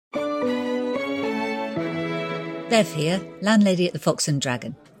Bev here, landlady at the Fox and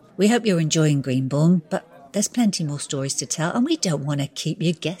Dragon. We hope you're enjoying Greenbourne, but there's plenty more stories to tell and we don't want to keep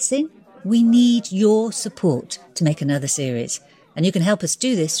you guessing. We need your support to make another series, and you can help us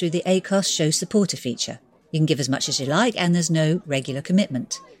do this through the Acast Show Supporter feature. You can give as much as you like and there's no regular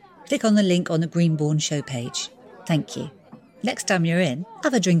commitment. Click on the link on the Greenbourne show page. Thank you. Next time you're in,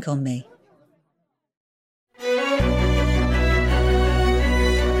 have a drink on me.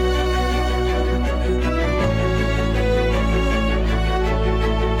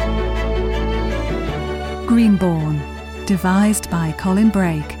 Greenbourne, devised by Colin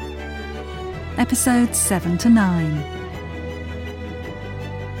Brake. Episodes 7 to 9.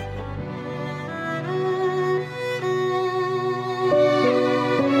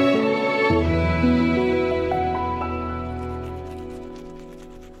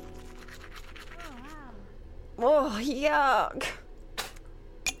 Oh, yuck.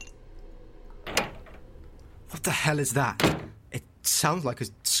 What the hell is that? It sounds like a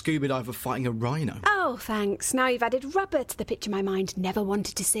scuba diver fighting a rhino. Oh, thanks. Now you've added rubber to the picture my mind never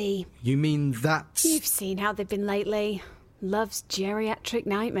wanted to see. You mean that's... You've seen how they've been lately. Love's geriatric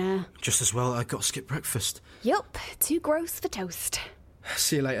nightmare. Just as well I got to skip breakfast. Yup, too gross for toast.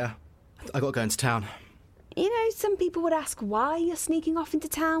 See you later. I got to go into town. You know, some people would ask why you're sneaking off into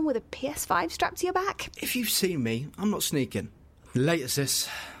town with a PS5 strapped to your back. If you've seen me, I'm not sneaking. Later, sis.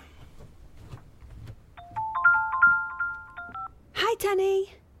 Hi,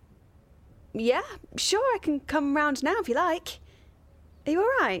 Tenny. Yeah, sure, I can come round now if you like. Are you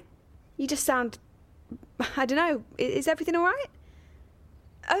all right? You just sound... I don't know, is everything all right?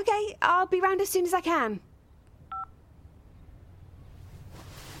 OK, I'll be round as soon as I can.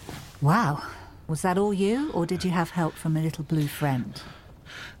 Wow. Was that all you, or did you have help from a little blue friend?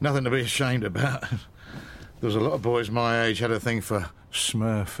 Nothing to be ashamed about. There's a lot of boys my age had a thing for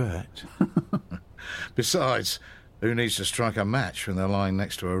Smurfette. Besides, who needs to strike a match when they're lying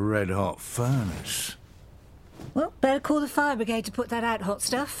next to a red-hot furnace? Well, better call the fire brigade to put that out, hot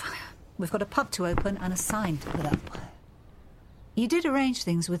stuff. We've got a pub to open and a sign to put up. You did arrange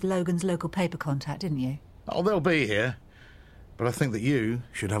things with Logan's local paper contact, didn't you? Oh, they'll be here. But I think that you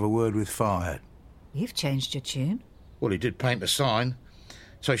should have a word with Firehead. You've changed your tune. Well, he did paint a sign,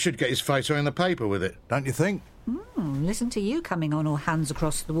 so he should get his photo in the paper with it, don't you think? Listen to you coming on all hands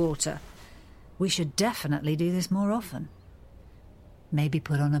across the water. We should definitely do this more often. Maybe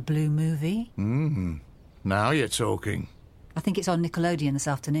put on a blue movie? Now you're talking. I think it's on Nickelodeon this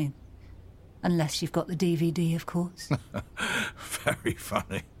afternoon. Unless you've got the DVD, of course. Very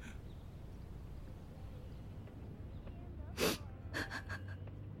funny.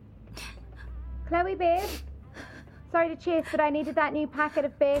 Chloe, babe. Sorry to chase, but I needed that new packet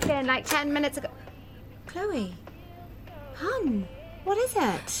of bacon like 10 minutes ago. Chloe. Hun, what is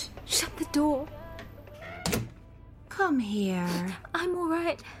it? Shut the door. Come here. I'm all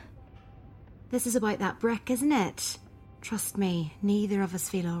right. This is about that brick, isn't it? Trust me, neither of us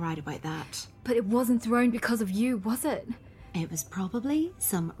feel all right about that. But it wasn't thrown because of you, was it? It was probably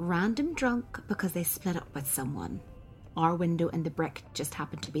some random drunk because they split up with someone. Our window and the brick just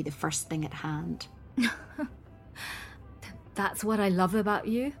happened to be the first thing at hand. That's what I love about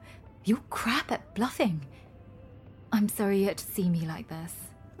you. You're crap at bluffing. I'm sorry you had to see me like this.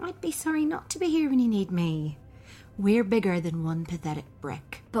 I'd be sorry not to be here when you need me. We're bigger than one pathetic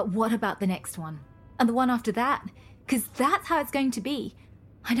brick. But what about the next one? And the one after that? Because that's how it's going to be.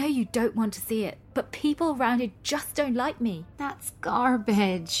 I know you don't want to see it, but people around here just don't like me. That's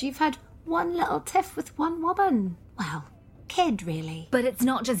garbage. You've had one little tiff with one woman. Well, kid, really. But it's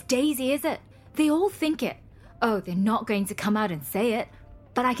not just Daisy, is it? They all think it. Oh, they're not going to come out and say it,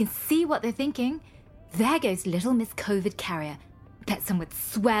 but I can see what they're thinking. There goes little Miss COVID carrier. Bet some would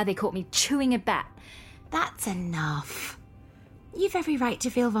swear they caught me chewing a bat. That's enough. You've every right to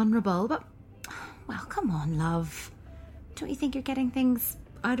feel vulnerable, but... Well, come on, love. Don't you think you're getting things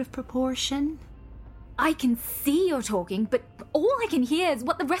out of proportion? I can see you're talking, but all I can hear is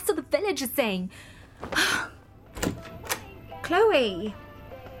what the rest of the village is saying. Chloe!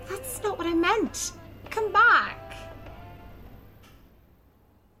 That's not what I meant. Come back.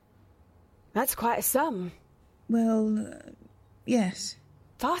 That's quite a sum. Well, yes.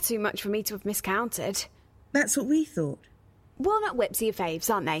 Far too much for me to have miscounted. That's what we thought. Walnut whips are your faves,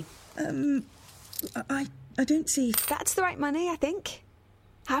 aren't they? I don't see... That's the right money, I think.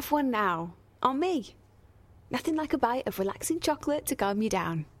 Have one now. On me. Nothing like a bite of relaxing chocolate to calm you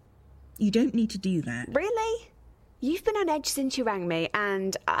down. You don't need to do that. Really? You've been on edge since you rang me,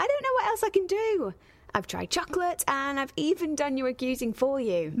 and I don't know what else I can do. I've tried chocolate, and I've even done your accusing for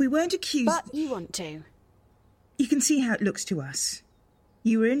you. We weren't accused... But you want to. You can see how it looks to us.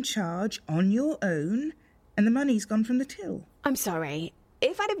 You were in charge on your own, And the money's gone from the till. I'm sorry.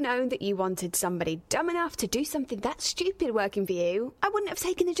 If I'd have known that you wanted somebody dumb enough to do something that stupid working for you, I wouldn't have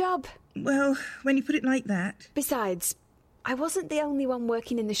taken the job. Well, when you put it like that... Besides, I wasn't the only one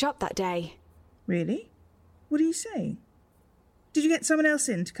working in the shop that day. Really? What are you saying? Did you get someone else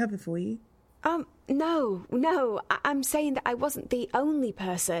in to cover for you? No. I'm saying that I wasn't the only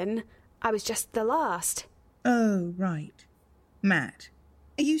person. I was just the last. Oh, right. Matt,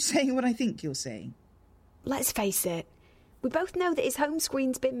 are you saying what I think you're saying? Let's face it. We both know that his home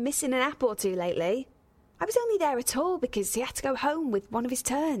screen's been missing an app or two lately. I was only there at all because he had to go home with one of his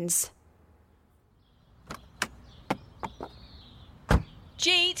turns.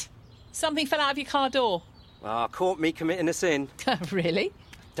 Jeet! Something fell out of your car door. Caught me committing a sin. Really?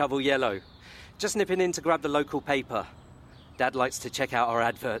 Double yellow. Just nipping in to grab the local paper. Dad likes to check out our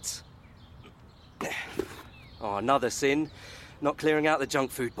adverts. Another sin. Not clearing out the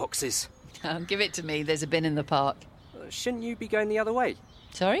junk food boxes. Give it to me. There's a bin in the park. Shouldn't you be going the other way?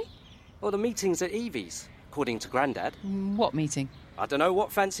 Sorry? Well, the meeting's at Evie's, according to Grandad. What meeting? I don't know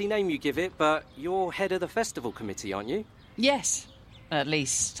what fancy name you give it, but you're head of the festival committee, aren't you? Yes. At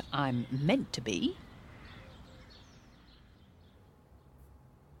least I'm meant to be.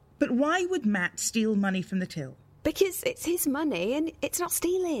 But why would Matt steal money from the till? Because it's his money and it's not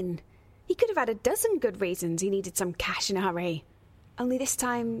stealing. He could have had a dozen good reasons he needed some cash in a hurry. Only this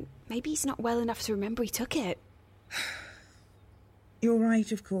time, maybe he's not well enough to remember he took it. You're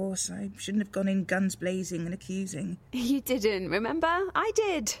right, of course. I shouldn't have gone in guns blazing and accusing. You didn't, remember? I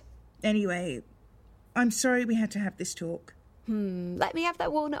did. Anyway, I'm sorry we had to have this talk. Let me have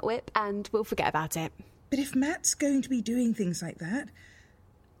that walnut whip and we'll forget about it. But if Matt's going to be doing things like that,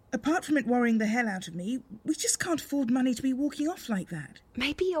 apart from it worrying the hell out of me, we just can't afford money to be walking off like that.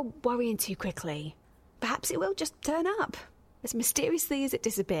 Maybe you're worrying too quickly. Perhaps it will just turn up, as mysteriously as it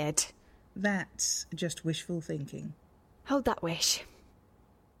disappeared. That's just wishful thinking. Hold that wish.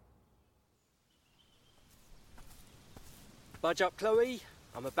 Budge up, Chloe.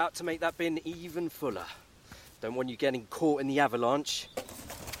 I'm about to make that bin even fuller. Don't want you getting caught in the avalanche.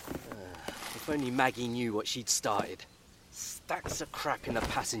 If only Maggie knew what she'd started. Stacks of crap in the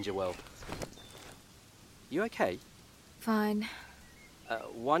passenger well. You okay? Fine.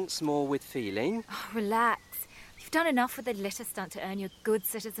 Once more with feeling. Oh, relax. You've done enough with the litter stunt to earn your good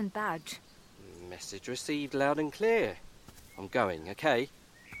citizen badge. Message received loud and clear. I'm going, okay?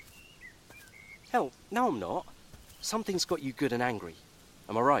 Hell, no I'm not. Something's got you good and angry.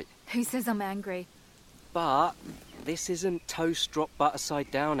 Am I right? Who says I'm angry? But this isn't toast drop butter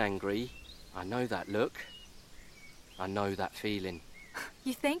side down angry. I know that look. I know that feeling.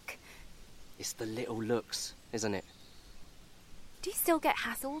 You think? It's the little looks, isn't it? Do you still get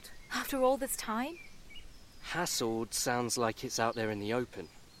hassled after all this time? Hassled sounds like it's out there in the open.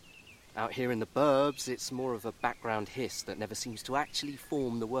 Out here in the burbs, it's more of a background hiss that never seems to actually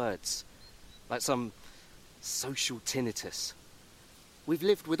form the words. Like some social tinnitus. We've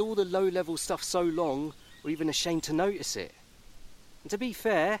lived with all the low-level stuff so long, we're even ashamed to notice it. And to be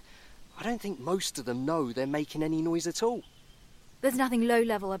fair, I don't think most of them know they're making any noise at all. There's nothing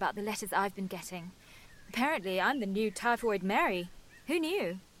low-level about the letters I've been getting. Apparently, I'm the new Typhoid Mary. Who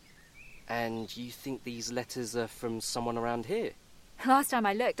knew? And you think these letters are from someone around here? Last time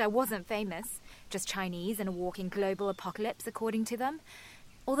I looked, I wasn't famous. Just Chinese and a walking global apocalypse, according to them.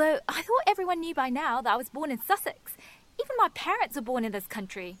 Although, I thought everyone knew by now that I was born in Sussex. Even my parents were born in this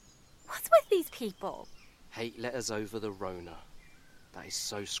country. What's with these people? Hate letters over the Rona. That is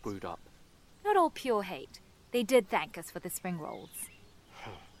so screwed up. Not all pure hate. They did thank us for the spring rolls.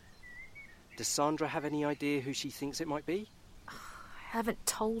 Does Sandra have any idea who she thinks it might be? I haven't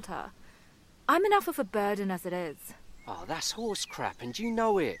told her. I'm enough of a burden as it is. Oh, that's horse crap, and you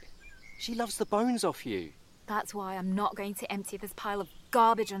know it. She loves the bones off you. That's why I'm not going to empty this pile of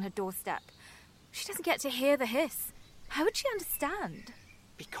garbage on her doorstep. She doesn't get to hear the hiss. How would she understand?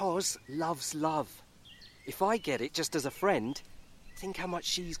 Because love's love. If I get it just as a friend, think how much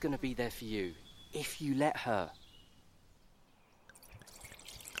she's going to be there for you, if you let her.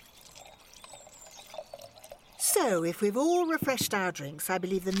 So, if we've all refreshed our drinks, I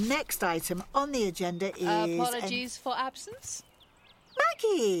believe the next item on the agenda is... Apologies for absence.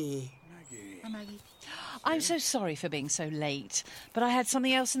 Maggie! Oh, Maggie. I'm so sorry for being so late, but I had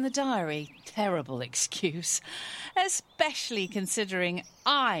something else in the diary. Terrible excuse. Especially considering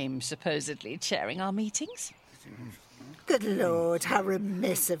I'm supposedly chairing our meetings. Good Lord, how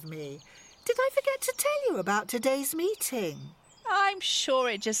remiss of me. Did I forget to tell you about today's meeting? I'm sure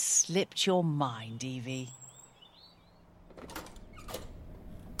it just slipped your mind, Evie.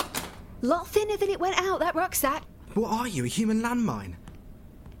 Lot thinner than it went out, that rucksack. What are you, a human landmine?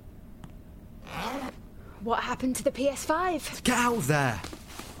 What happened to the PS5? Get out of there!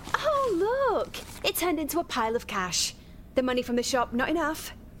 Oh, look! It turned into a pile of cash. The money from the shop, not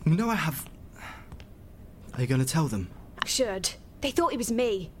enough. No, I have... Are you going to tell them? I should. They thought it was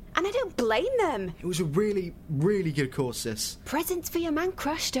me. And I don't blame them. It was a really, really good course, sis. Presents for your man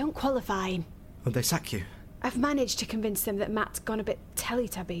crush don't qualify. Would they sack you? I've managed to convince them that Matt's gone a bit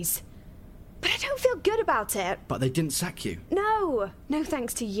Teletubbies. But I don't feel good about it. But they didn't sack you? No. No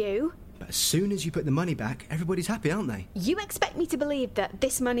thanks to you. But as soon as you put the money back, everybody's happy, aren't they? You expect me to believe that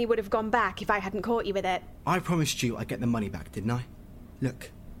this money would have gone back if I hadn't caught you with it? I promised you I'd get the money back, didn't I?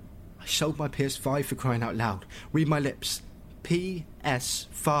 Look, I sold my PS5 for crying out loud. Read my lips.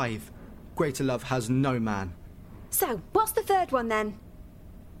 PS5. Greater love has no man. So, what's the third one then?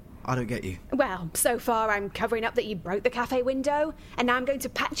 I don't get you. Well, so far I'm covering up that you broke the cafe window, and now I'm going to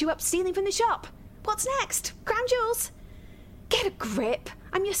patch you up stealing from the shop. What's next? Crown jewels? Get a grip.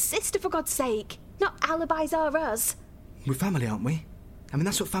 I'm your sister, for God's sake. Not alibis are us. We're family, aren't we? I mean,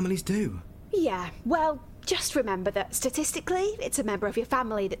 that's what families do. Yeah, well, just remember that statistically, it's a member of your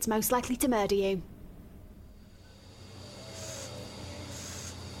family that's most likely to murder you.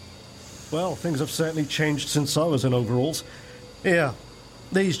 Well, things have certainly changed since I was in overalls. Here,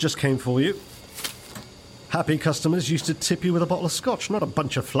 these just came for you. Happy customers used to tip you with a bottle of scotch, not a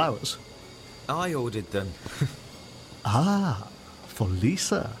bunch of flowers. I ordered them. Ah, for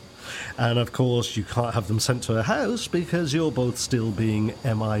Lisa. And of course, you can't have them sent to her house because you're both still being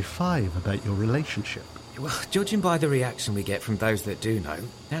MI5 about your relationship. Well, judging by the reaction we get from those that do know,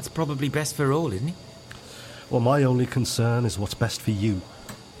 that's probably best for all, isn't it? Well, my only concern is what's best for you.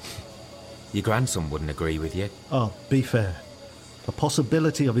 Your grandson wouldn't agree with you. Oh, be fair. The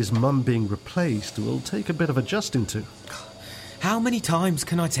possibility of his mum being replaced will take a bit of adjusting to. How many times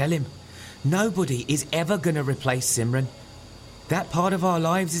can I tell him? Nobody is ever going to replace Simran. That part of our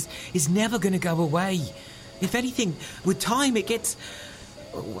lives is never going to go away. If anything, with time it gets,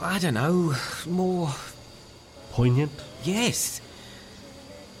 I don't know, more... Poignant? Yes.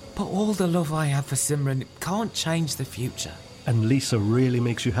 But all the love I have for Simran can't change the future. And Lisa really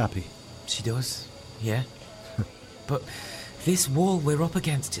makes you happy? She does, yeah. But this wall we're up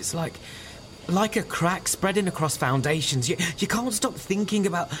against, it's like a crack spreading across foundations. You can't stop thinking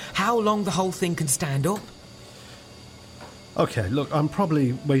about how long the whole thing can stand up. Okay, look, I'm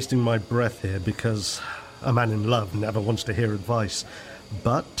probably wasting my breath here because a man in love never wants to hear advice.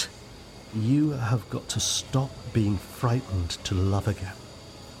 But you have got to stop being frightened to love again.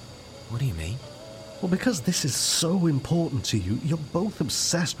 What do you mean? Well, because this is so important to you, you're both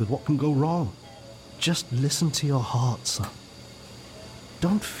obsessed with what can go wrong. Just listen to your heart, son.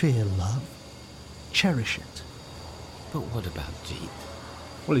 Don't fear love. Cherish it. But what about Jeet?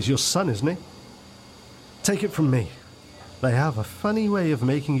 Well, he's your son, isn't he? Take it from me. They have a funny way of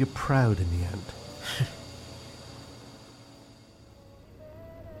making you proud in the end.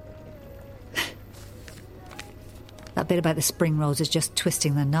 That bit about the spring rolls is just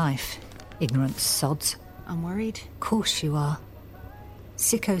twisting the knife. Ignorant sods. I'm worried. Of course you are.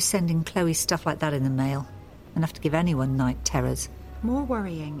 Sicko's sending Chloe stuff like that in the mail. Enough to give anyone night terrors. More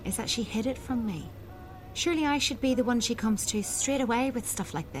worrying is that she hid it from me. Surely I should be the one she comes to straight away with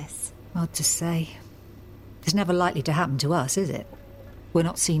stuff like this. Odd to say. It's never likely to happen to us, is it? We're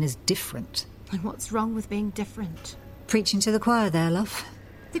not seen as different. And what's wrong with being different? Preaching to the choir there, love.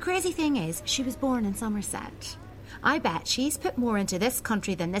 The crazy thing is, she was born in Somerset. I bet she's put more into this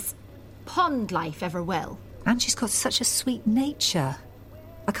country than this pond life ever will. And she's got such a sweet nature.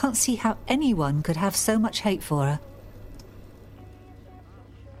 I can't see how anyone could have so much hate for her.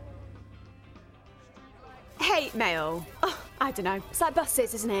 Hate mail? Oh, I don't know. It's like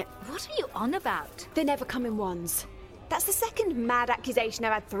buses, isn't it? What are you on about? They never come in ones. That's the second mad accusation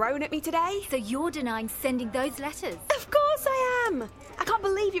I've had thrown at me today. So you're denying sending those letters? Of course I am. I can't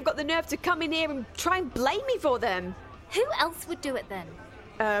believe you've got the nerve to come in here and try and blame me for them. Who else would do it then?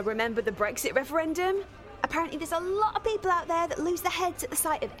 Remember the Brexit referendum? Apparently there's a lot of people out there that lose their heads at the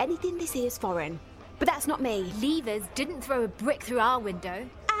sight of anything they see as foreign. But that's not me. Leavers didn't throw a brick through our window.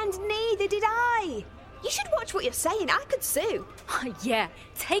 And neither did I. You should watch what you're saying. I could sue. Oh, yeah.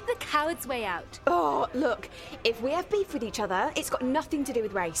 Take the coward's way out. Oh, look. If we have beef with each other, it's got nothing to do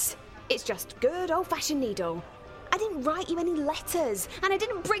with race. It's just good old-fashioned needle. I didn't write you any letters, and I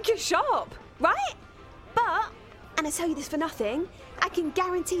didn't brick your shop, right? But, and I tell you this for nothing, I can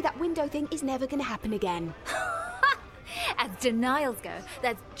guarantee that window thing is never going to happen again. As denials go,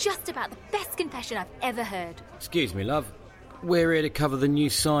 that's just about the best confession I've ever heard. Excuse me, love. We're here to cover the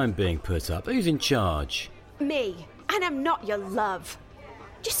new sign being put up. Who's in charge? Me. And I'm not your love.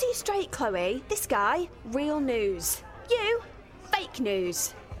 Just see you straight, Chloe. This guy, real news. You, fake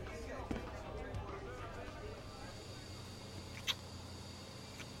news.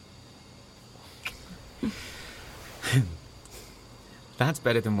 That's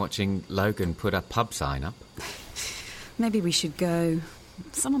better than watching Logan put a pub sign up. Maybe we should go.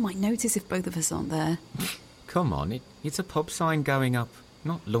 Someone might notice if both of us aren't there. Come on, it's a pub sign going up,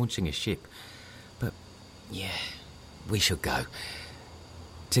 not launching a ship. But, yeah, we should go.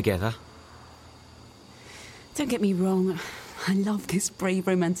 Together. Don't get me wrong. I love this brave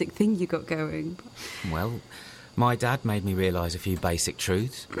romantic thing you got going. Well, my dad made me realise a few basic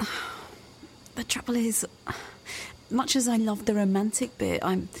truths. The trouble is, much as I love the romantic bit,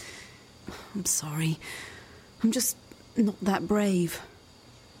 I'm sorry. I'm just not that brave.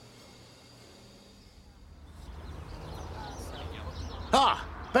 Ah,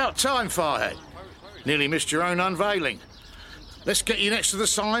 about time, Firehead. Nearly missed your own unveiling. Let's get you next to the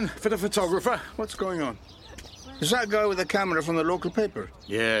sign for the photographer. What's going on? Is that guy with the camera from the local paper?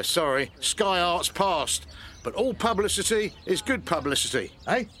 Yeah, sorry. Sky Art's passed. But all publicity is good publicity,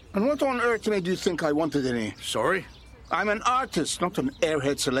 eh? And what on earth made you think I wanted any? Sorry? I'm an artist, not an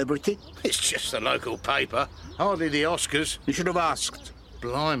airhead celebrity. It's just the local paper. Hardly the Oscars. You should have asked.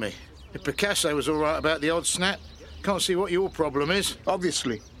 Blimey. If Picasso was all right about the odd snap, can't see what your problem is.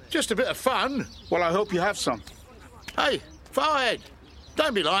 Obviously. Just a bit of fun. Well, I hope you have some. Hey, Firehead,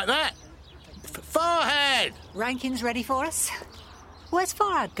 don't be like that. Firehead! Rankin's ready for us? Where's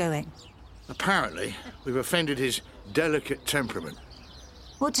Firehead going? Apparently, we've offended his delicate temperament.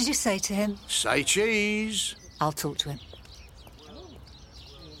 What did you say to him? Say cheese. I'll talk to him.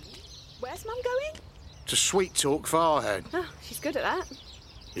 Where's Mum going? To sweet talk Firehead. Oh, she's good at that.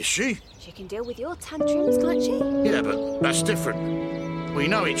 Is she? She can deal with your tantrums, can't she? Yeah, but that's different. We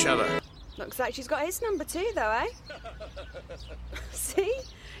know each other. Looks like she's got his number too, though, eh? See?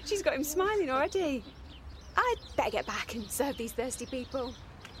 She's got him smiling already. I'd better get back and serve these thirsty people.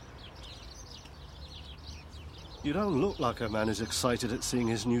 You don't look like a man who's excited at seeing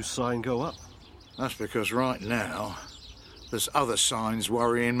his new sign go up. That's because right now, there's other signs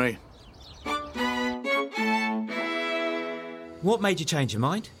worrying me. What made you change your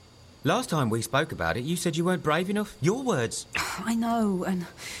mind? Last time we spoke about it, you said you weren't brave enough. Your words. I know, and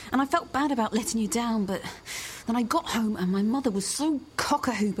I felt bad about letting you down, but then I got home and my mother was so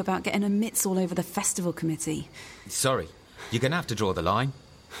cock-a-hoop about getting her mitts all over the festival committee. Sorry, you're going to have to draw the line.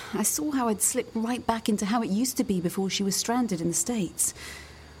 I saw how I'd slipped right back into how it used to be before she was stranded in the States.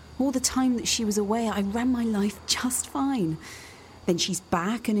 All the time that she was away, I ran my life just fine. Then she's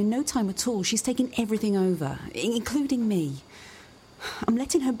back, and in no time at all, she's taken everything over, including me. I'm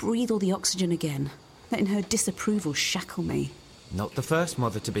letting her breathe all the oxygen again, letting her disapproval shackle me. Not the first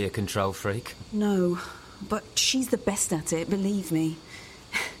mother to be a control freak. No, but she's the best at it, believe me.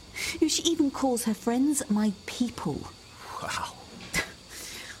 She even calls her friends my people. Wow.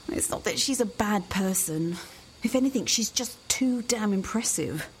 It's not that she's a bad person. If anything, she's just too damn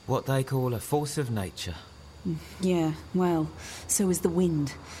impressive. What they call a force of nature. Yeah, well, so is the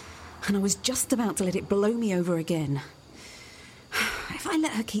wind. And I was just about to let it blow me over again. If I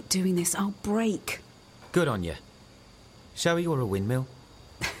let her keep doing this, I'll break. Good on you. Show her you're a windmill.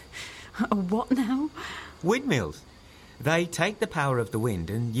 A what now? Windmills. They take the power of the wind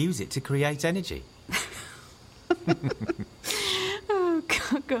and use it to create energy. Oh,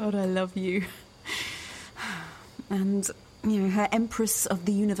 God, I love you. And, her Empress of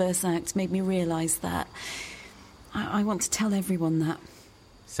the Universe Act made me realise that. I want to tell everyone that.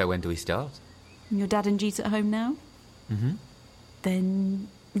 So when do we start? Your dad and Jeet at home now? Mm-hmm. Then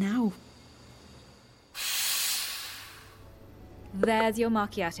now. There's your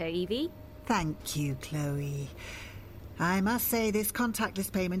macchiato, Evie. Thank you, Chloe. I must say this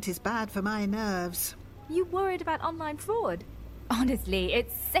contactless payment is bad for my nerves. You worried about online fraud? Honestly,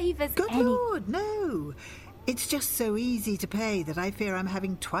 it's safe as Good Lord, no. It's just so easy to pay that I fear I'm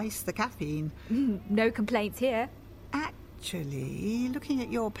having twice the caffeine. No complaints here. Actually, looking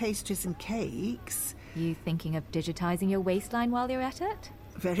at your pastries and cakes... You thinking of digitising your waistline while you're at it?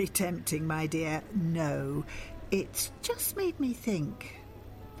 Very tempting, my dear. No. It's just made me think.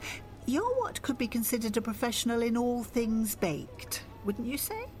 You're what could be considered a professional in all things baked, wouldn't you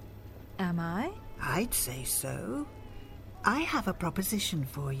say? Am I? I'd say so. I have a proposition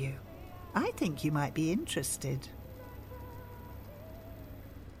for you. I think you might be interested.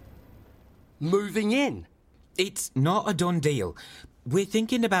 Moving in? It's not a done deal. We're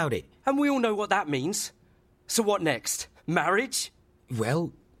thinking about it. And we all know what that means. So what next? Marriage?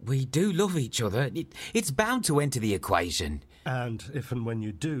 Well, we do love each other. It's bound to enter the equation. And if and when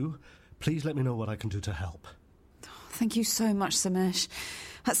you do, please let me know what I can do to help. Thank you so much, Samesh.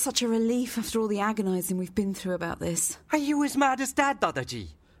 That's such a relief after all the agonising we've been through about this. Are you as mad as Dad, Dadaji?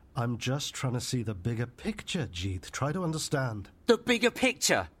 I'm just trying to see the bigger picture, Jeet. Try to understand. The bigger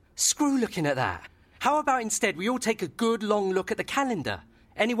picture? Screw looking at that. How about instead we all take a good long look at the calendar?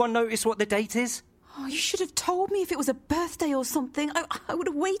 Anyone notice what the date is? Oh, you should have told me if it was a birthday or something. I would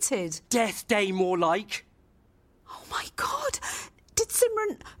have waited. Death Day, more like. Oh, my God. Did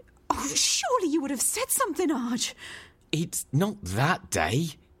Simran... Oh, surely you would have said something, Arj. It's not that day.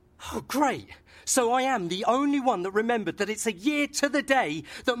 Oh, great. So I am the only one that remembered that it's a year to the day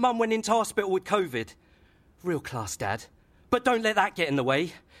that Mum went into hospital with COVID. Real class, Dad. But don't let that get in the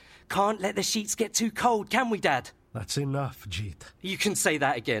way. Can't let the sheets get too cold, can we, Dad? That's enough, Jeet. You can say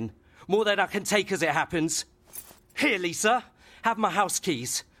that again. More than I can take as it happens. Here, Lisa. Have my house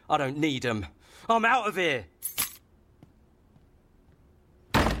keys. I don't need them. I'm out of here.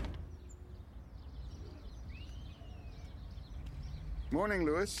 Morning,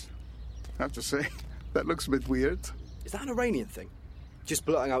 Lewis. I have to say, that looks a bit weird. Is that an Iranian thing? Just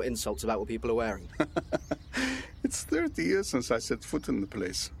blurting out insults about what people are wearing? It's 30 years since I set foot in the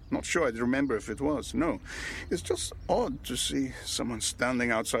place. Not sure I'd remember if it was, no. It's just odd to see someone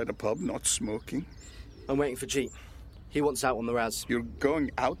standing outside a pub not smoking. I'm waiting for Jeet. He wants out on the Raz. You're going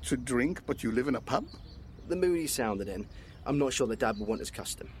out to drink, but you live in a pub? The mood he sounded in, I'm not sure that Dad will want his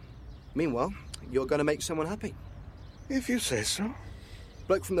custom. Meanwhile, you're going to make someone happy. If you say so.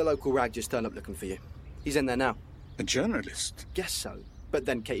 Bloke from the local rag just turned up looking for you. He's in there now. A journalist? Guess so. But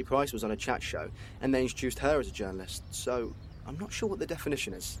then Katie Price was on a chat show, and they introduced her as a journalist, so I'm not sure what the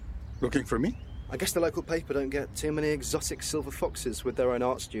definition is. Looking for me? I guess the local paper don't get too many exotic silver foxes with their own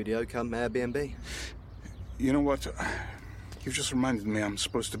art studio come Airbnb. You know what? You've just reminded me I'm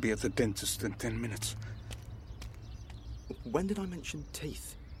supposed to be at the dentist in 10 minutes. When did I mention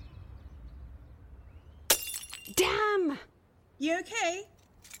teeth? Damn! You okay?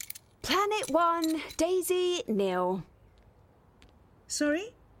 Planet 1, Daisy, nil.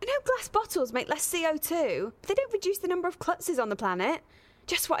 Sorry? I know glass bottles make less CO2, but they don't reduce the number of klutzes on the planet.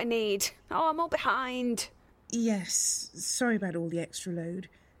 Just what I need. Oh, I'm all behind. Yes, sorry about all the extra load.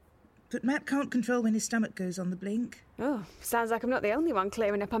 But Matt can't control when his stomach goes on the blink. Oh, sounds like I'm not the only one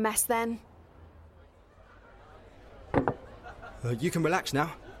clearing up a mess then. You can relax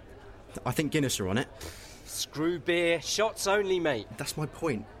now. I think Guinness are on it. Screw beer, shots only, mate. That's my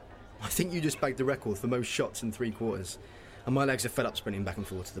point. I think you just bagged the record for most shots in 3 quarters. And my legs are fed up sprinting back and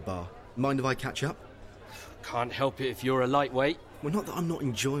forth to the bar. Mind if I catch up? Can't help it if you're a lightweight. Well, not that I'm not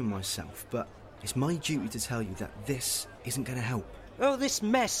enjoying myself, but it's my duty to tell you that this isn't going to help. Oh, this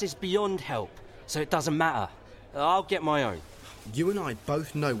mess is beyond help, so it doesn't matter. I'll get my own. You and I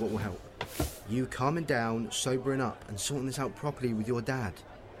both know what will help. You calming down, sobering up, and sorting this out properly with your dad.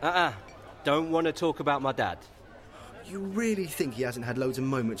 Don't want to talk about my dad. You really think he hasn't had loads of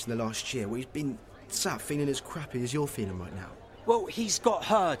moments in the last year where he's been sat feeling as crappy as you're feeling right now? Well, he's got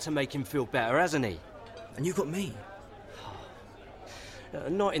her to make him feel better, hasn't he? And you got me.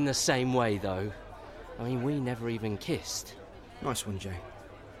 Not in the same way, though. I mean, we never even kissed. Nice one, Jay.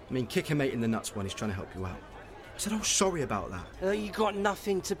 I mean, kick a mate in the nuts when he's trying to help you out. I said I was sorry about that. You got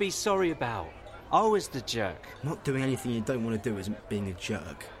nothing to be sorry about. I was the jerk. Not doing anything you don't want to do isn't being a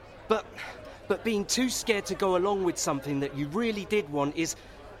jerk. But being too scared to go along with something that you really did want is...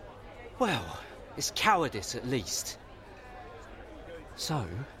 well, it's cowardice at least. So,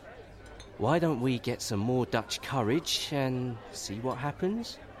 why don't we get some more Dutch courage and see what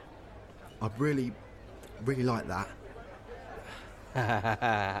happens? I'd really like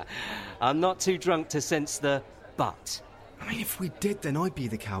that. I'm not too drunk to sense the but. I mean, if we did, then I'd be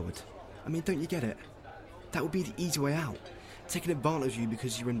the coward. I mean, don't you get it? That would be the easy way out. Taking advantage of you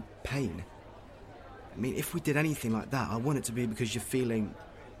because you're in pain. I mean, if we did anything like that, I want it to be because you're feeling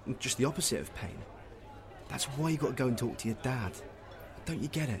just the opposite of pain. That's why you got to go and talk to your dad. Don't you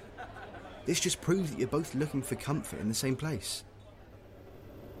get it? This just proves that you're both looking for comfort in the same place.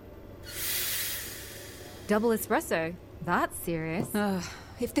 Double espresso. That's serious.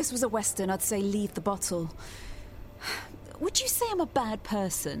 If this was a Western, I'd say leave the bottle. Would you say I'm a bad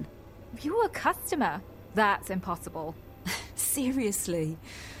person? You were a customer. That's impossible. Seriously.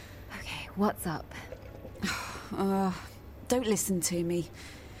 Okay, what's up? Don't listen to me.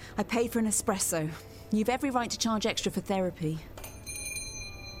 I paid for an espresso. You've every right to charge extra for therapy.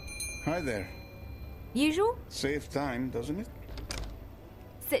 Hi there. Usual? Save time, doesn't it?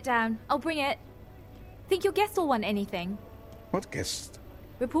 Sit down. I'll bring it. Think your guest will want anything? What guest?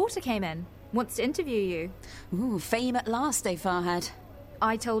 Reporter came in. Wants to interview you. Ooh, fame at last, eh, Farhad?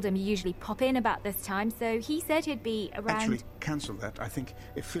 I told him you usually pop in about this time, so he said he'd be around... Actually, cancel that. I think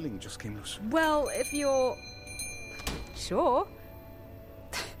a filling just came loose. Well, if you're... Sure.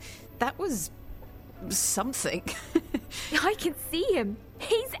 That was... something. I can see him.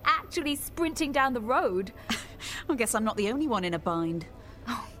 He's actually sprinting down the road. I guess I'm not the only one in a bind.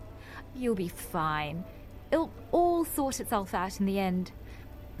 Oh, You'll be fine. It'll all sort itself out in the end.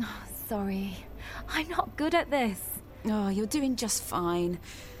 Oh, sorry. I'm not good at this. Oh, you're doing just fine.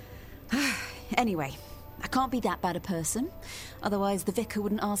 Anyway, I can't be that bad a person. Otherwise, the vicar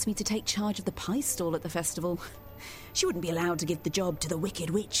wouldn't ask me to take charge of the pie stall at the festival. She wouldn't be allowed to give the job to the Wicked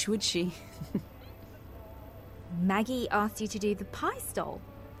Witch, would she? Maggie asked you to do the pie stall?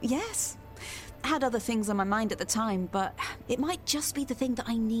 Yes. I had other things on my mind at the time, but it might just be the thing that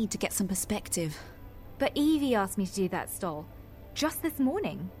I need to get some perspective. But Evie asked me to do that stall. Just this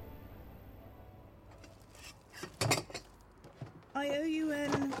morning. I owe you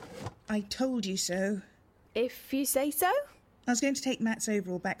an I told you so. If you say so. I was going to take Matt's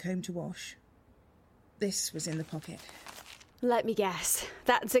overall back home to wash. This was in the pocket. Let me guess.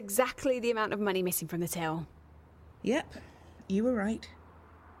 That's exactly the amount of money missing from the till. Yep, you were right.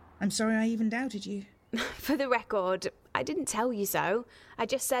 I'm sorry I even doubted you. For the record, I didn't tell you so. I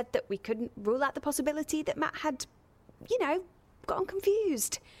just said that we couldn't rule out the possibility that Matt had, gotten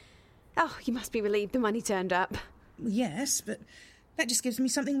confused. Oh, you must be relieved the money turned up. Yes, but that just gives me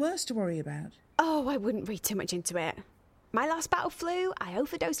something worse to worry about. Oh, I wouldn't read too much into it. My last battle flu, I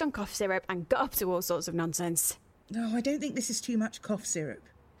overdosed on cough syrup and got up to all sorts of nonsense. No, I don't think this is too much cough syrup.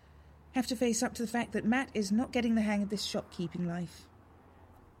 Have to face up to the fact that Matt is not getting the hang of this shopkeeping life.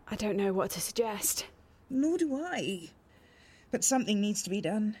 I don't know what to suggest. Nor do I. But something needs to be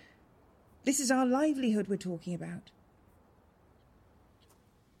done. This is our livelihood we're talking about.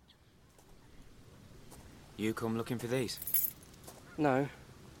 You come looking for these? No.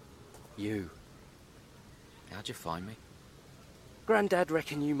 You. How'd you find me? Grandad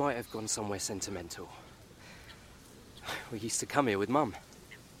reckoned you might have gone somewhere sentimental. We used to come here with Mum.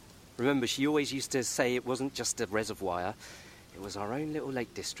 Remember, she always used to say it wasn't just a reservoir, it was our own little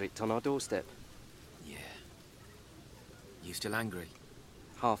lake district on our doorstep. Yeah. You still angry?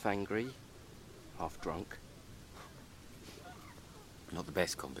 Half angry, half drunk. Not the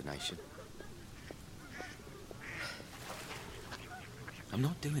best combination. I'm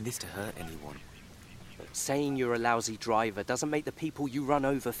not doing this to hurt anyone. But saying you're a lousy driver doesn't make the people you run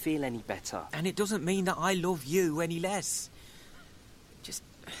over feel any better. And it doesn't mean that I love you any less. It just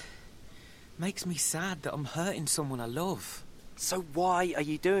makes me sad that I'm hurting someone I love. So why are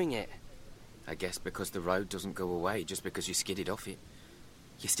you doing it? I guess because the road doesn't go away just because you skidded off it.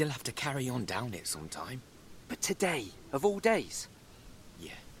 You still have to carry on down it sometime. But today, of all days?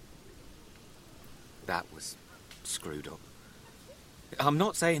 Yeah. That was screwed up. I'm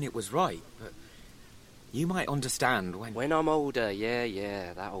not saying it was right, but you might understand when... When I'm older,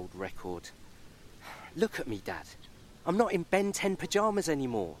 yeah, that old record. Look at me, Dad. I'm not in Ben 10 pyjamas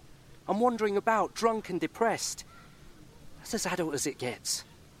anymore. I'm wandering about, drunk and depressed. That's as adult as it gets.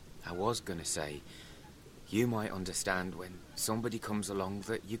 I was gonna say, you might understand when somebody comes along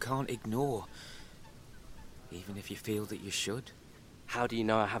that you can't ignore, even if you feel that you should. How do you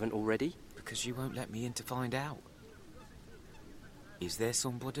know I haven't already? Because you won't let me in to find out. Is there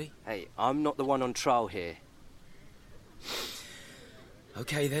somebody? Hey, I'm not the one on trial here.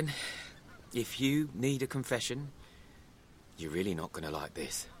 Okay then. If you need a confession, you're really not gonna like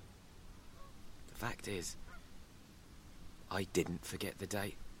this. The fact is, I didn't forget the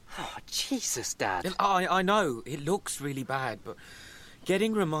date. Oh, Jesus, Dad. I know, it looks really bad, but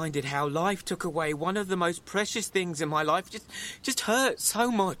getting reminded how life took away one of the most precious things in my life just hurts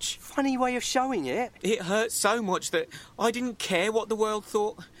so much. Funny way of showing it. It hurts so much that I didn't care what the world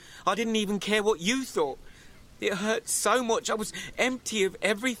thought. I didn't even care what you thought. It hurt so much. I was empty of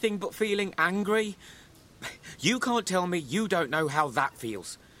everything but feeling angry. You can't tell me you don't know how that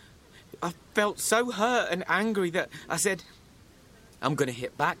feels. I felt so hurt and angry that I said, I'm going to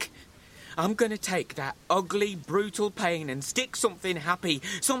hit back. I'm going to take that ugly, brutal pain and stick something happy,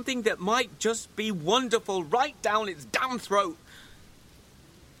 something that might just be wonderful right down its damn throat.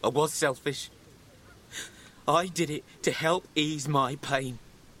 I was selfish. I did it to help ease my pain.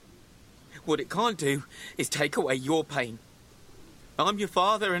 What it can't do is take away your pain. I'm your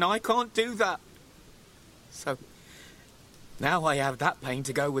father and I can't do that. So, now I have that pain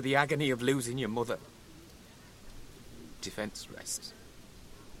to go with the agony of losing your mother. Defense rests.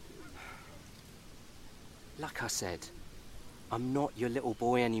 Like I said, I'm not your little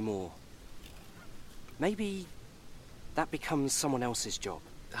boy anymore. Maybe that becomes someone else's job.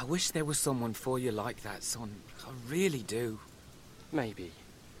 I wish there was someone for you like that, son. I really do. Maybe.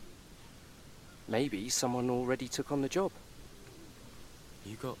 Maybe someone already took on the job.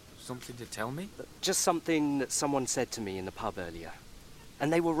 You got something to tell me? Just something that someone said to me in the pub earlier.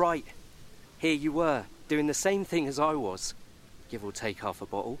 And they were right. Here you were, doing the same thing as I was. Give or take half a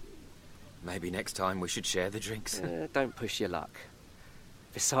bottle. Maybe next time we should share the drinks. Don't push your luck.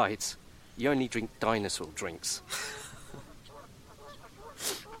 Besides, You only drink dinosaur drinks.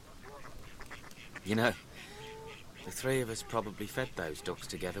 You know, the three of us probably fed those ducks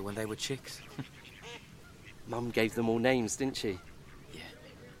together when they were chicks. Mum gave them all names, didn't she?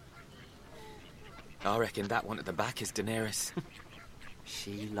 I reckon that one at the back is Daenerys.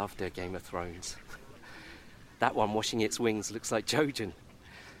 She loved her Game of Thrones. That one washing its wings looks like Jojen.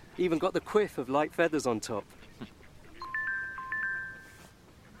 Even got the quiff of light feathers on top.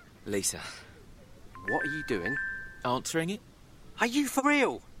 Lisa. What are you doing? Answering it. Are you for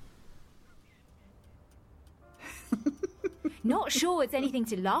real? Not sure it's anything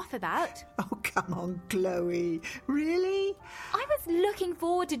to laugh about. Oh, come on, Chloe. Really? I was looking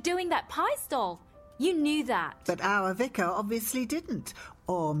forward to doing that pie stall. You knew that. But our vicar obviously didn't.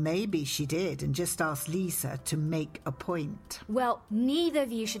 Or maybe she did and just asked Lisa to make a point. Well, neither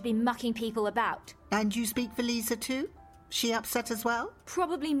of you should be mucking people about. And you speak for Lisa too? She upset as well?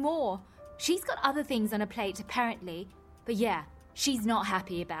 Probably more. She's got other things on her plate, apparently. But yeah, she's not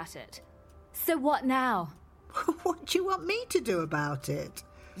happy about it. So what now? What do you want me to do about it?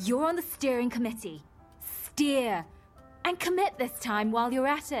 You're on the steering committee. Steer. And commit this time while you're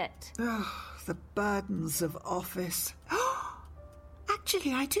at it. Oh, the burdens of office.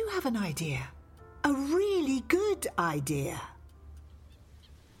 Actually, I do have an idea. A really good idea.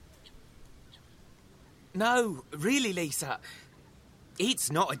 No, really, Lisa.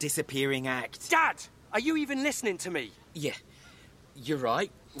 It's not a disappearing act. Dad! Are you even listening to me? Yeah, you're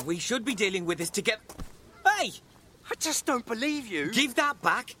right. We should be dealing with this together. Hey! I just don't believe you. Give that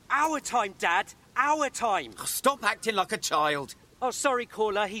back. Our time, Dad. Our time. Oh, stop acting like a child. Oh, sorry,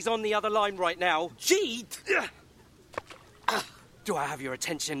 caller. He's on the other line right now. Jeet! Do I have your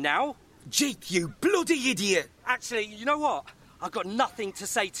attention now? Jeet, you bloody idiot! Actually, you know what? I've got nothing to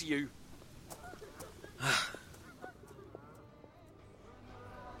say to you.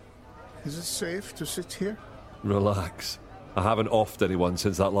 Is it safe to sit here? Relax. I haven't offed anyone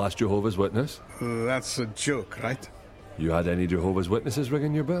since that last Jehovah's Witness. That's a joke, right? You had any Jehovah's Witnesses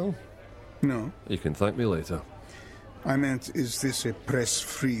ringing your bell? No. You can thank me later. I meant, is this a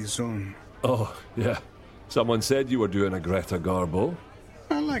press-free zone? Oh, yeah. Someone said you were doing a Greta Garbo.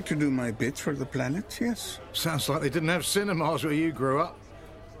 I like to do my bit for the planet, yes. Sounds like they didn't have cinemas where you grew up.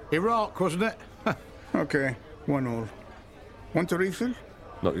 Iraq, wasn't it? Okay, 1-1. Want a refill?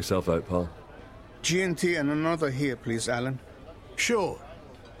 Knock yourself out, pal. G&T and another here, please, Alan. Sure.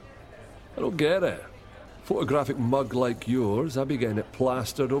 I don't get it. Photographic mug like yours, I'd be getting it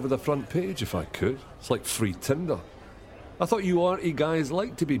plastered over the front page if I could. It's like free Tinder. I thought you arty guys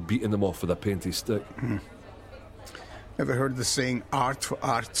like to be beating them off with a painty stick. Ever heard the saying, art for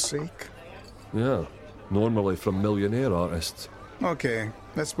art's sake? Yeah, normally from millionaire artists. Okay,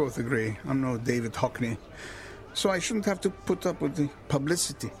 let's both agree. I'm no David Hockney. So I shouldn't have to put up with the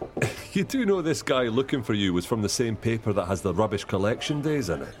publicity. You do know this guy looking for you was from the same paper that has the rubbish collection days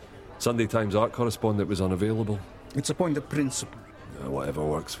in it? Sunday Times art correspondent was unavailable. It's a point of principle. Whatever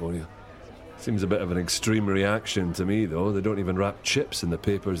works for you. Seems a bit of an extreme reaction to me, though. They don't even wrap chips in the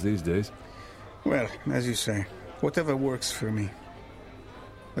papers these days. Well, as you say, whatever works for me.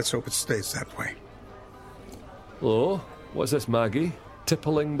 Let's hope it stays that way. Oh, what's this, Maggie?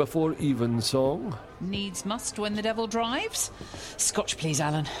 Tippling before even song? Needs must when the devil drives. Scotch, please,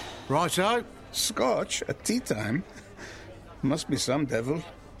 Alan. Righto. Scotch at tea time? Must be some devil.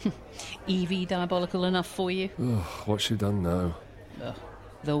 Evie diabolical enough for you? Oh, what's she done now? Ugh,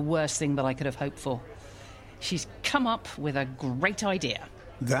 the worst thing that I could have hoped for. She's come up with a great idea.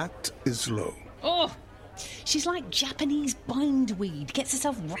 That is low. Oh, she's like Japanese bindweed. Gets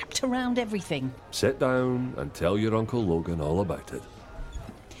herself wrapped around everything. Sit down and tell your Uncle Logan all about it.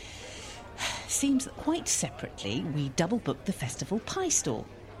 Seems that quite separately, we double-booked the festival pie stall.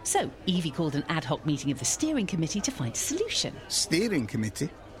 So, Evie called an ad hoc meeting of the steering committee to find a solution. Steering committee?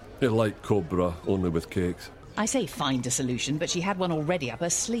 You're like Cobra, only with cakes. I say find a solution, but she had one already up her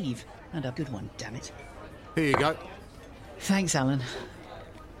sleeve. And a good one, damn it. Here you go. Thanks, Alan.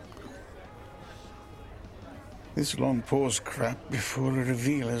 This long pause crap before a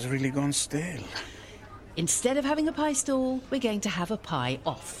reveal has really gone stale. Instead of having a pie stall, we're going to have a pie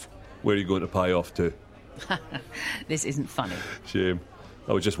off. Where are you going to pie off to? This isn't funny. Shame.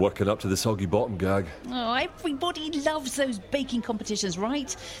 I was just working up to the soggy bottom gag. Oh, everybody loves those baking competitions,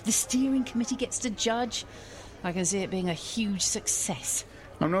 right? The steering committee gets to judge. I can see it being a huge success.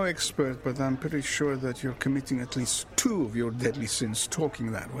 I'm no expert, but I'm pretty sure that you're committing at least 2 of your deadly sins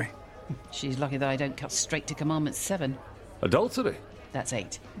talking that way. She's lucky that I don't cut straight to Commandment 7. Adultery? That's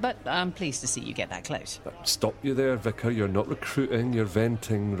 8. But I'm pleased to see you get that close. Stop you there, Vicar. You're not recruiting, you're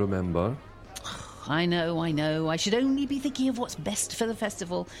venting, remember? I know. I should only be thinking of what's best for the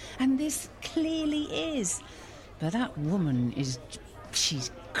festival, and this clearly is. But that woman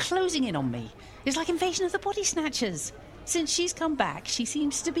she's closing in on me. It's like Invasion of the Body Snatchers. Since she's come back, she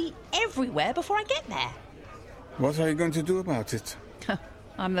seems to be everywhere before I get there. What are you going to do about it?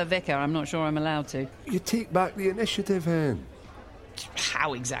 I'm the vicar. I'm not sure I'm allowed to. You take back the initiative, Hen.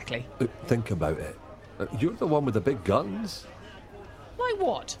 How exactly? Think about it. You're the one with the big guns. Like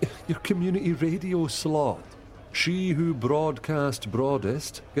what? Your community radio slot. She who broadcast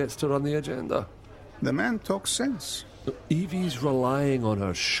broadest gets to run the agenda. The man talks sense. Evie's relying on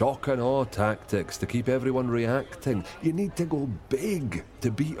her shock and awe tactics to keep everyone reacting. You need to go big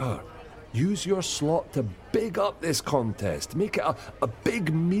to beat her. Use your slot to big up this contest. Make it a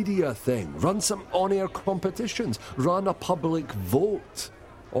big media thing. Run some on-air competitions. Run a public vote.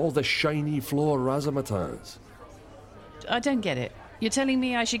 All the shiny floor razzmatazz. I don't get it. You're telling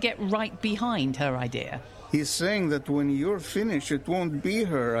me I should get right behind her idea? He's saying that when you're finished, it won't be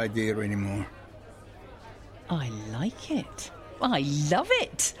her idea anymore. I like it. I love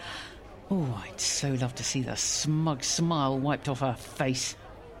it. Oh, I'd so love to see the smug smile wiped off her face.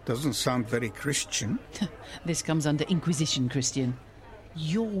 Doesn't sound very Christian. This comes under Inquisition, Christian.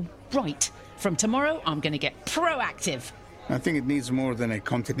 You're right. From tomorrow, I'm going to get proactive. I think it needs more than a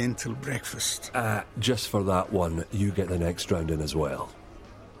continental breakfast. Just for that one, you get the next round in as well.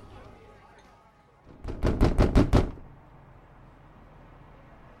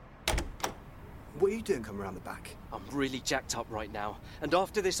 What are you doing coming around the back? I'm really jacked up right now, and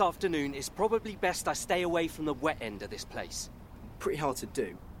after this afternoon, it's probably best I stay away from the wet end of this place. Pretty hard to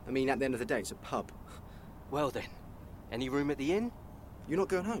do. I mean, at the end of the day, it's a pub. Well then, any room at the inn? You're not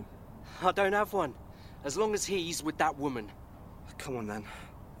going home? I don't have one, as long as he's with that woman. Come on then,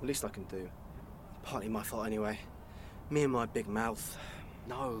 the least I can do. Partly my fault anyway. Me and my big mouth.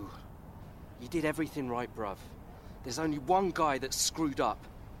 No, you did everything right, bruv. There's only one guy that's screwed up,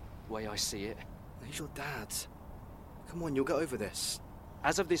 the way I see it. He's your dad. Come on, you'll get over this.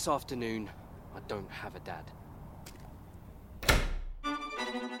 As of this afternoon, I don't have a dad.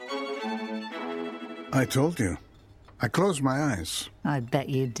 I told you. I closed my eyes. I bet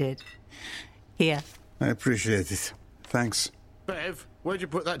you did. Here. I appreciate it. Thanks. Bev, where'd you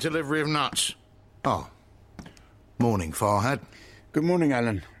put that delivery of nuts? Oh. Morning, Farhad. Good morning,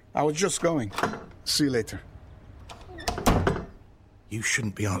 Alan. I was just going. See you later. You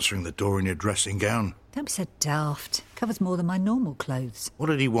shouldn't be answering the door in your dressing gown. Don't be so daft. Covers more than my normal clothes. What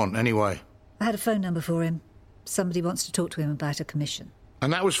did he want, anyway? I had a phone number for him. Somebody wants to talk to him about a commission.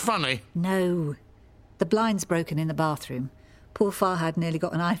 And that was funny? No. The blind's broken in the bathroom. Poor Farhad nearly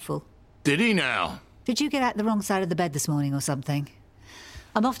got an eyeful. Did he now? Did you get out the wrong side of the bed this morning or something?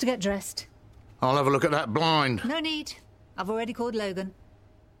 I'm off to get dressed. I'll have a look at that blind. No need. I've already called Logan.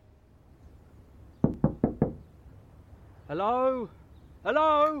 Hello?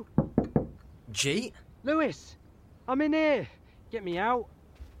 Hello? G? Lewis, I'm in here. Get me out.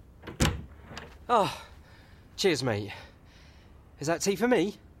 Oh, cheers, mate. Is that tea for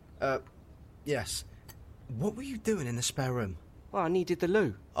me? Yes. What were you doing in the spare room? Well, I needed the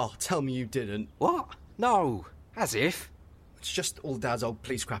loo. Oh, tell me you didn't. What? No. As if. It's just all Dad's old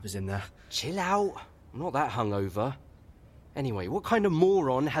police crappers in there. Chill out. I'm not that hungover. Anyway, what kind of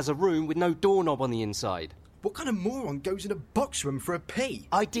moron has a room with no doorknob on the inside? What kind of moron goes in a box room for a pee?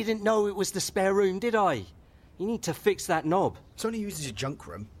 I didn't know it was the spare room, did I? You need to fix that knob. It's only used as a junk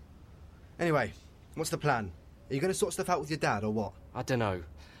room. Anyway, what's the plan? Are you going to sort stuff out with your dad or what? I don't know.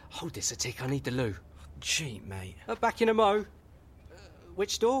 Hold this a tick, I need the loo. Gee, mate. Back in a mo.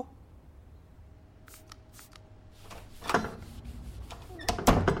 Which door?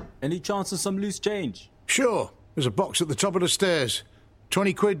 Any chance of some loose change? Sure. There's a box at the top of the stairs.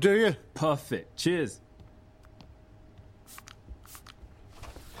 20 quid, do you? Perfect. Cheers.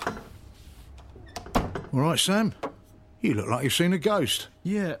 All right, Sam. You look like you've seen a ghost.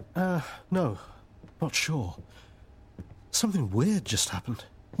 Yeah, no. Not sure. Something weird just happened.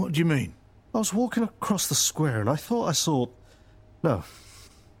 What do you mean? I was walking across the square and I thought I saw... No,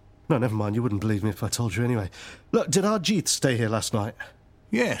 never mind. You wouldn't believe me if I told you anyway. Look, did Arjeet stay here last night?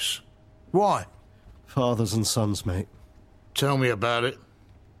 Yes. Why? Fathers and sons, mate. Tell me about it.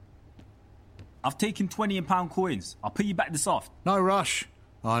 I've taken £20 and coins. I'll pay you back this off. No rush.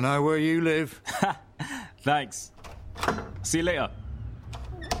 I know where you live. Thanks. See you later.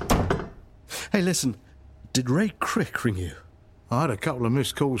 Hey, listen. Did Ray Crick ring you? I had a couple of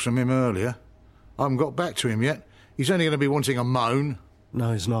missed calls from him earlier. I haven't got back to him yet. He's only going to be wanting a moan.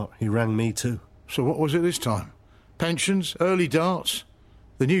 No, he's not. He rang me too. So what was it this time? Pensions? Early darts?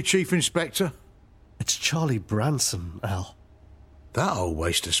 The new chief inspector? It's Charlie Branson, Al. That old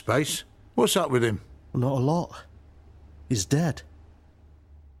waste of space. What's up with him? Not a lot. He's dead.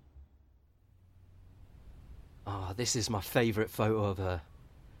 Ah, this is my favourite photo of her.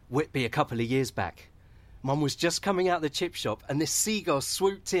 Whitby a couple of years back. Mum was just coming out the chip shop and this seagull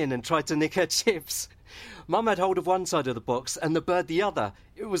swooped in and tried to nick her chips. Mum had hold of one side of the box and the bird the other.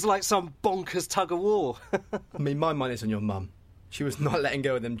 It was like some bonkers tug-of-war. I mean, my money's on your mum. She was not letting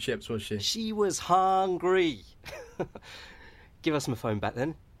go of them chips, was she? She was hungry. Give us my phone back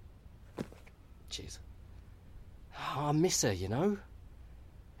then. Cheers. Oh, I miss her, you know.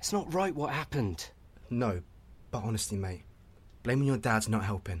 It's not right what happened. No, but honestly, mate, blaming your dad's not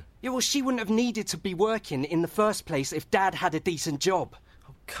helping. Yeah, well, she wouldn't have needed to be working in the first place if Dad had a decent job.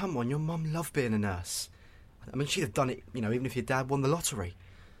 Oh, come on, your mum loved being a nurse. I mean, she'd have done it, you know, even if your dad won the lottery.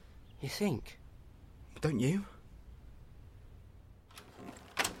 You think? Don't you?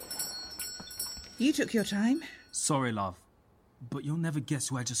 You took your time. Sorry, love, but you'll never guess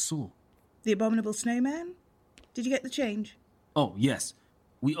who I just saw. The abominable snowman? Did you get the change? Oh, yes.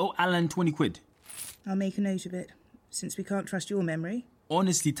 We owe Alan 20 quid. I'll make a note of it, since we can't trust your memory.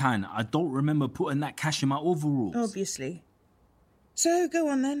 Honestly, Tan, I don't remember putting that cash in my overalls. Obviously. So, go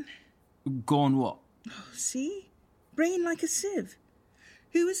on then. Go on what? Oh, see? Brain like a sieve.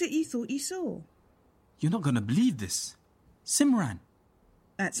 Who was it you thought you saw? You're not going to believe this. Simran.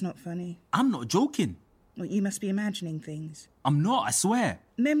 That's not funny. I'm not joking. Well, you must be imagining things. I'm not, I swear.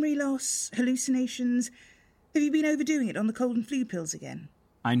 Memory loss, hallucinations. Have you been overdoing it on the cold and flu pills again?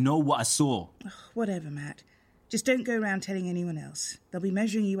 I know what I saw. Oh, whatever, Matt. Just don't go around telling anyone else. They'll be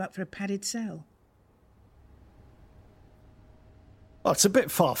measuring you up for a padded cell. Oh, it's a bit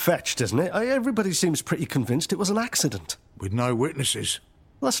far-fetched, isn't it? Everybody seems pretty convinced it was an accident. With no witnesses.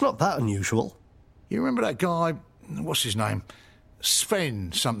 Well, that's not that unusual. You remember that guy, what's his name?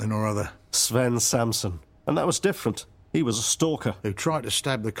 Sven something or other. Sven Samson. And that was different. He was a stalker. Who tried to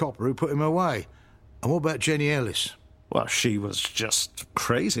stab the copper who put him away. And what about Jenny Ellis? Well, she was just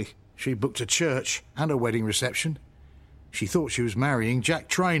crazy. She booked a church and a wedding reception. She thought she was marrying Jack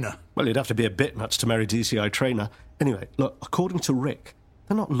Traynor. Well, you'd have to be a bit nuts to marry DCI Traynor. Anyway, look, according to Rick,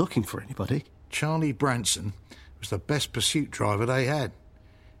 they're not looking for anybody. Charlie Branson was the best pursuit driver they had.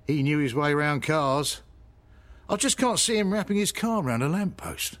 He knew his way round cars. I just can't see him wrapping his car round a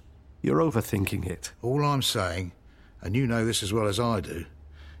lamppost. You're overthinking it. All I'm saying, and you know this as well as I do,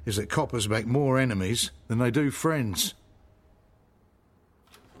 is that coppers make more enemies than they do friends.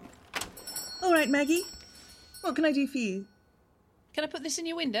 All right, Maggie. What can I do for you? Can I put this in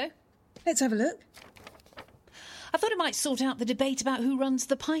your window? Let's have a look. I thought it might sort out the debate about who runs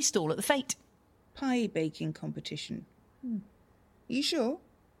the pie stall at the Fete. Pie baking competition. You sure?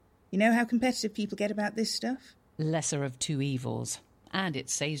 You know how competitive people get about this stuff? Lesser of two evils. And it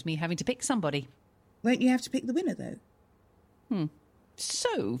saves me having to pick somebody. Won't you have to pick the winner, though?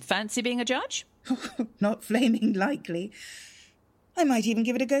 So, fancy being a judge? Not flaming likely. I might even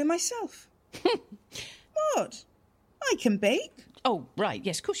give it a go myself. What? I can bake. Oh, right,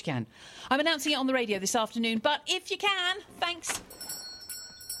 yes, of course you can. I'm announcing it on the radio this afternoon, but if you can, thanks.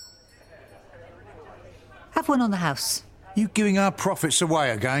 Have one on the house. You giving our profits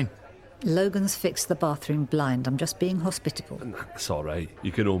away again? Logan's fixed the bathroom blind. I'm just being hospitable. It's all right.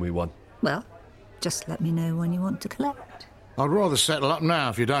 You can owe me one. Well, just let me know when you want to collect. I'd rather settle up now,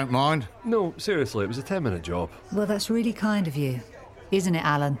 if you don't mind. No, seriously, it was a 10-minute job. Well, that's really kind of you. Isn't it,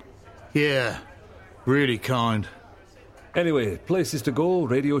 Alan? Yeah, really kind. Anyway, places to go,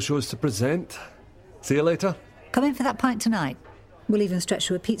 radio shows to present. See you later. Come in for that pint tonight. We'll even stretch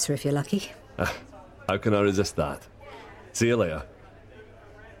to a pizza if you're lucky. How can I resist that? See you later.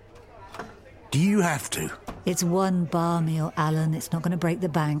 Do you have to? It's one bar meal, Alan. It's not going to break the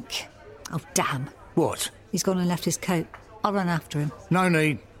bank. Oh, damn. What? He's gone and left his coat. I'll run after him. No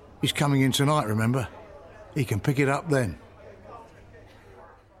need. He's coming in tonight, remember? He can pick it up then.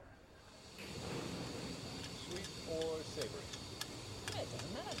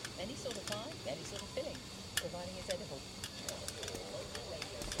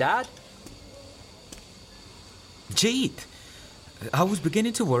 Dad? Jeet, I was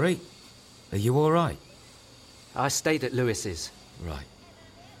beginning to worry. Are you all right? I stayed at Lewis's. Right.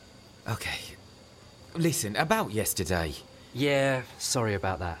 Okay. Listen, about yesterday. Yeah, sorry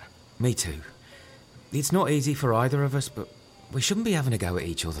about that. Me too. It's not easy for either of us, but we shouldn't be having a go at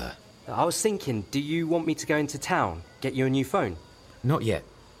each other. I was thinking, do you want me to go into town, get you a new phone? Not yet.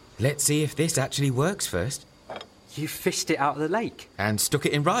 Let's see if this actually works first. You fished it out of the lake? And stuck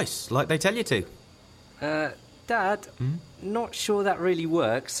it in rice, like they tell you to. Dad, not sure that really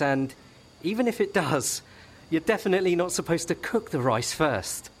works, and even if it does, you're definitely not supposed to cook the rice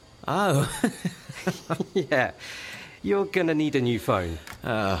first. Oh. Yeah, you're gonna need a new phone.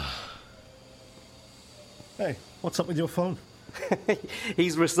 Hey, what's up with your phone?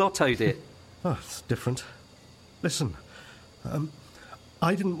 He's risottoed it. Oh, it's different. Listen,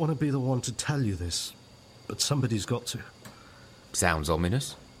 I didn't want to be the one to tell you this, but somebody's got to. Sounds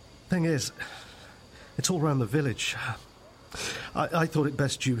ominous. Thing is, it's all round the village. I thought it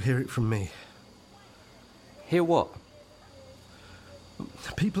best you hear it from me. Hear what?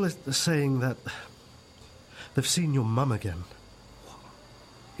 People are saying that they've seen your mum again.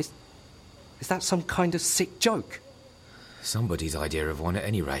 Is that some kind of sick joke? Somebody's idea of one at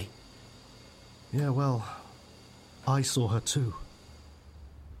any rate. Yeah, well, I saw her too.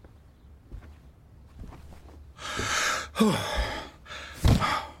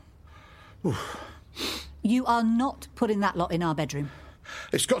 You are not putting that lot in our bedroom.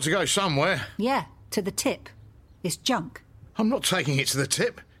 It's got to go somewhere. Yeah, to the tip. It's junk. I'm not taking it to the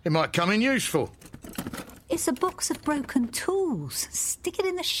tip. It might come in useful. It's a box of broken tools. Stick it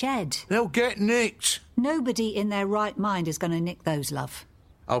in the shed. They'll get nicked. Nobody in their right mind is going to nick those, love.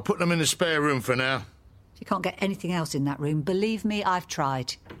 I'll put them in the spare room for now. You can't get anything else in that room. Believe me, I've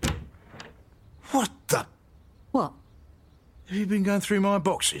tried. What the... What? Have you been going through my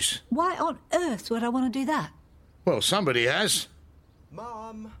boxes? Why on earth would I want to do that? Well, somebody has.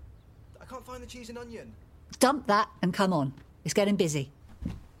 Mum, I can't find the cheese and onion. Dump that and come on. It's getting busy.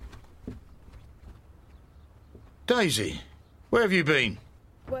 Daisy, where have you been?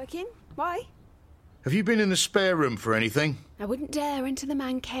 Working? Why? Have you been in the spare room for anything? I wouldn't dare enter the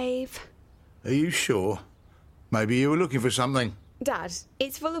man cave. Are you sure? Maybe you were looking for something. Dad,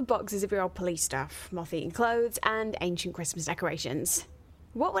 it's full of boxes of your old police stuff, moth-eaten clothes and ancient Christmas decorations.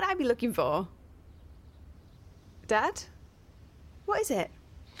 What would I be looking for? Dad? What is it?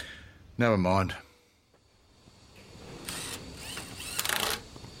 Never mind.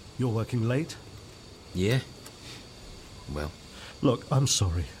 You're working late? Yeah. Well. Look, I'm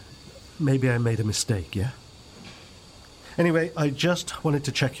sorry. Maybe I made a mistake, yeah? Anyway, I just wanted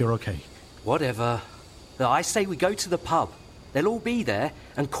to check you're okay. Whatever. Look, I say we go to the pub. They'll all be there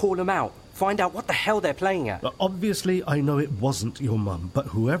and call them out. Find out what the hell they're playing at. Obviously, I know it wasn't your mum, but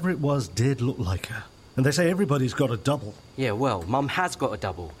whoever it was did look like her. And they say everybody's got a double. Yeah, well, Mum has got a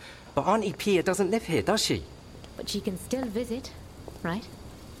double. But Auntie Pia doesn't live here, does she? But she can still visit, right?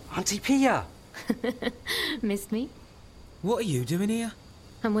 Auntie Pia! Missed me? What are you doing here?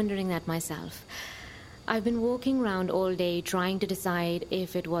 I'm wondering that myself. I've been walking around all day trying to decide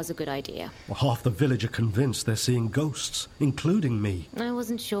if it was a good idea. Well, half the village are convinced they're seeing ghosts, including me. I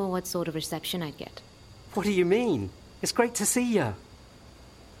wasn't sure what sort of reception I'd get. What do you mean? It's great to see you.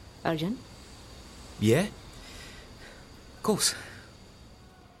 Arjun? Yeah? Of course.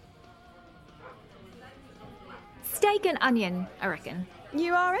 Steak and onion, I reckon.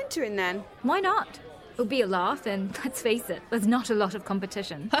 You are entering then? Why not? It'll be a laugh, and let's face it, there's not a lot of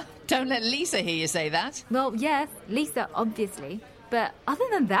competition. Don't let Lisa hear you say that. Well, yes, Lisa, obviously. But other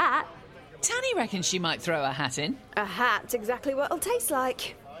than that... Tanny reckons she might throw a hat in. A hat's exactly what it'll taste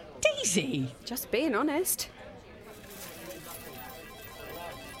like. Daisy! Just being honest.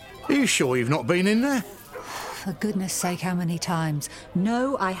 Are you sure you've not been in there? For goodness sake, how many times?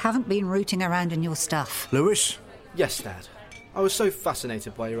 No, I haven't been rooting around in your stuff. Lewis? Yes, Dad. I was so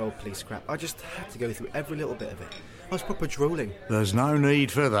fascinated by your old police crap, I just had to go through every little bit of it. I was proper drooling. There's no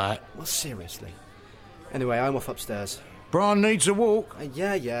need for that. Well, seriously. Anyway, I'm off upstairs. Brian needs a walk.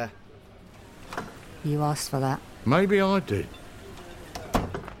 Yeah. You asked for that. Maybe I did.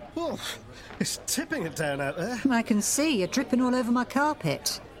 Oh, it's tipping it down out there. I can see you're dripping all over my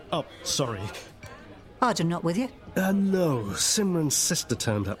carpet. Oh, sorry. Arjun not with you? No, Simran's sister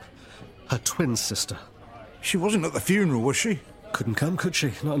turned up. Her twin sister. She wasn't at the funeral, was she? Couldn't come, could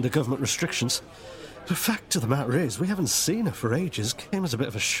she? Not under government restrictions. The fact of the matter is, we haven't seen her for ages. Came as a bit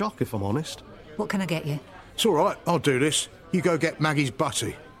of a shock, if I'm honest. What can I get you? It's all right, I'll do this. You go get Maggie's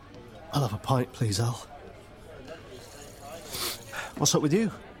butty. I'll have a pint, please, Al. What's up with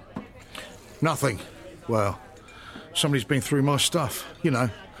you? Nothing. Well, somebody's been through my stuff, you know,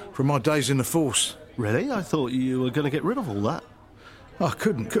 from my days in the force. Really? I thought you were going to get rid of all that. I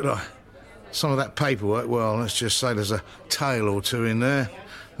couldn't, could I? Some of that paperwork, well, let's just say there's a tale or two in there,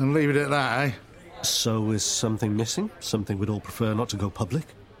 and leave it at that, eh? So is something missing? Something we'd all prefer not to go public?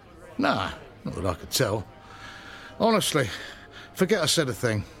 Nah, not that I could tell. Honestly, forget I said a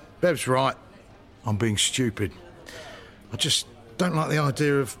thing. Bev's right. I'm being stupid. I just don't like the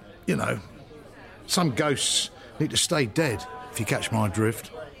idea of, you know, some ghosts need to stay dead, if you catch my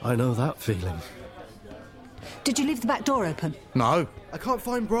drift. I know that feeling. Did you leave the back door open? No. I can't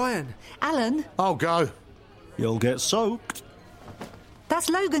find Brian. Alan? I'll go. You'll get soaked. That's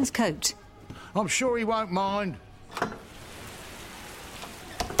Logan's coat. I'm sure he won't mind.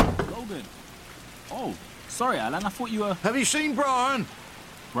 Logan. Oh, Sorry, Alan, I thought you were... Have you seen Brian?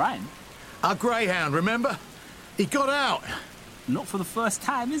 Brian? Our greyhound, remember? He got out. Not for the first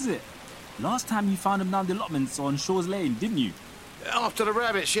time, is it? Last time you found him down the allotments on Shaw's Lane, didn't you? After the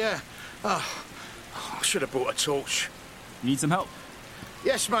rabbits, yeah. Oh, I should have brought a torch. You need some help?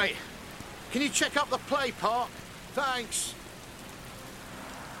 Yes, mate. Can you check up the play park? Thanks.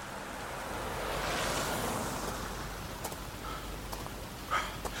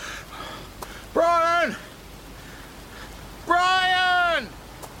 Brian! Brian!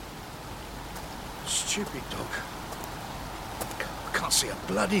 Stupid dog. I can't see a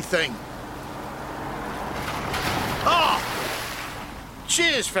bloody thing. Ah! Oh,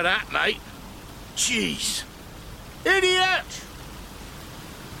 cheers for that, mate. Jeez. Idiot!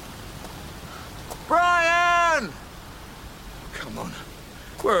 Brian! Come on.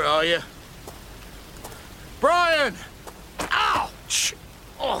 Where are you? Brian! Ow!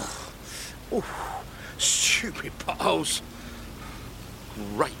 Oh. Oh. Stupid potholes.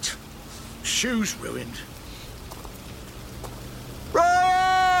 Great. Shoes ruined.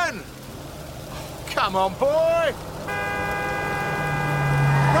 Brian! Come on, boy!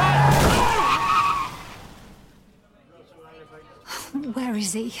 Where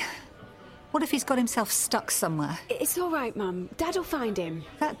is he? What if he's got himself stuck somewhere? It's all right, Mum. Dad'll find him.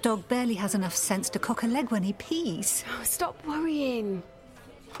 That dog barely has enough sense to cock a leg when he pees. Oh, stop worrying.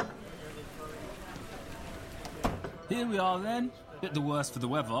 Here we are then. Bit the worse for the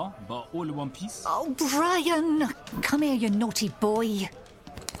weather, but all in one piece. Oh, Brian! Come here, you naughty boy.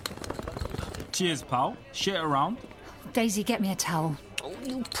 Cheers, pal. Share it around. Daisy, get me a towel. Oh,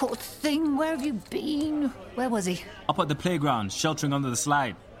 you poor thing. Where have you been? Where was he? Up at the playground, sheltering under the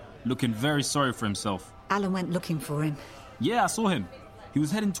slide. Looking very sorry for himself. Alan went looking for him. Yeah, I saw him. He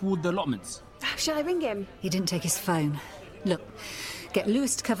was heading toward the allotments. Shall I ring him? He didn't take his phone. Look, get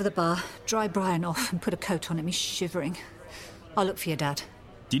Lewis to cover the bar, dry Brian off and put a coat on him. He's shivering. I'll look for your dad.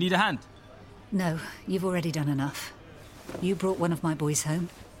 Do you need a hand? No, you've already done enough. You brought one of my boys home.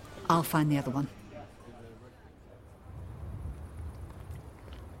 I'll find the other one.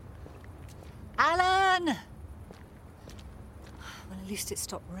 Alan! Well, at least it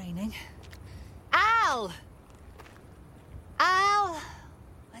stopped raining. Al! Al!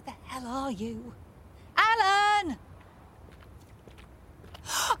 Where the hell are you? Alan!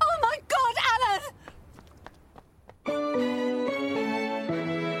 Oh my God, Alan!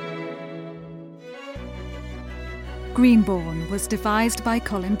 Greenbourne was devised by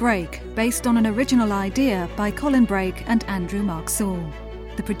Colin Brake, based on an original idea by Colin Brake and Andrew Mark Saul.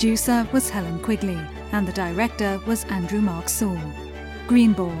 The producer was Helen Quigley, and the director was Andrew Mark Saul.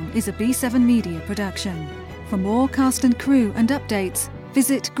 Greenbourne is a B7 Media production. For more cast and crew and updates,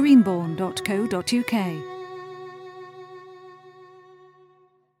 visit greenbourne.co.uk.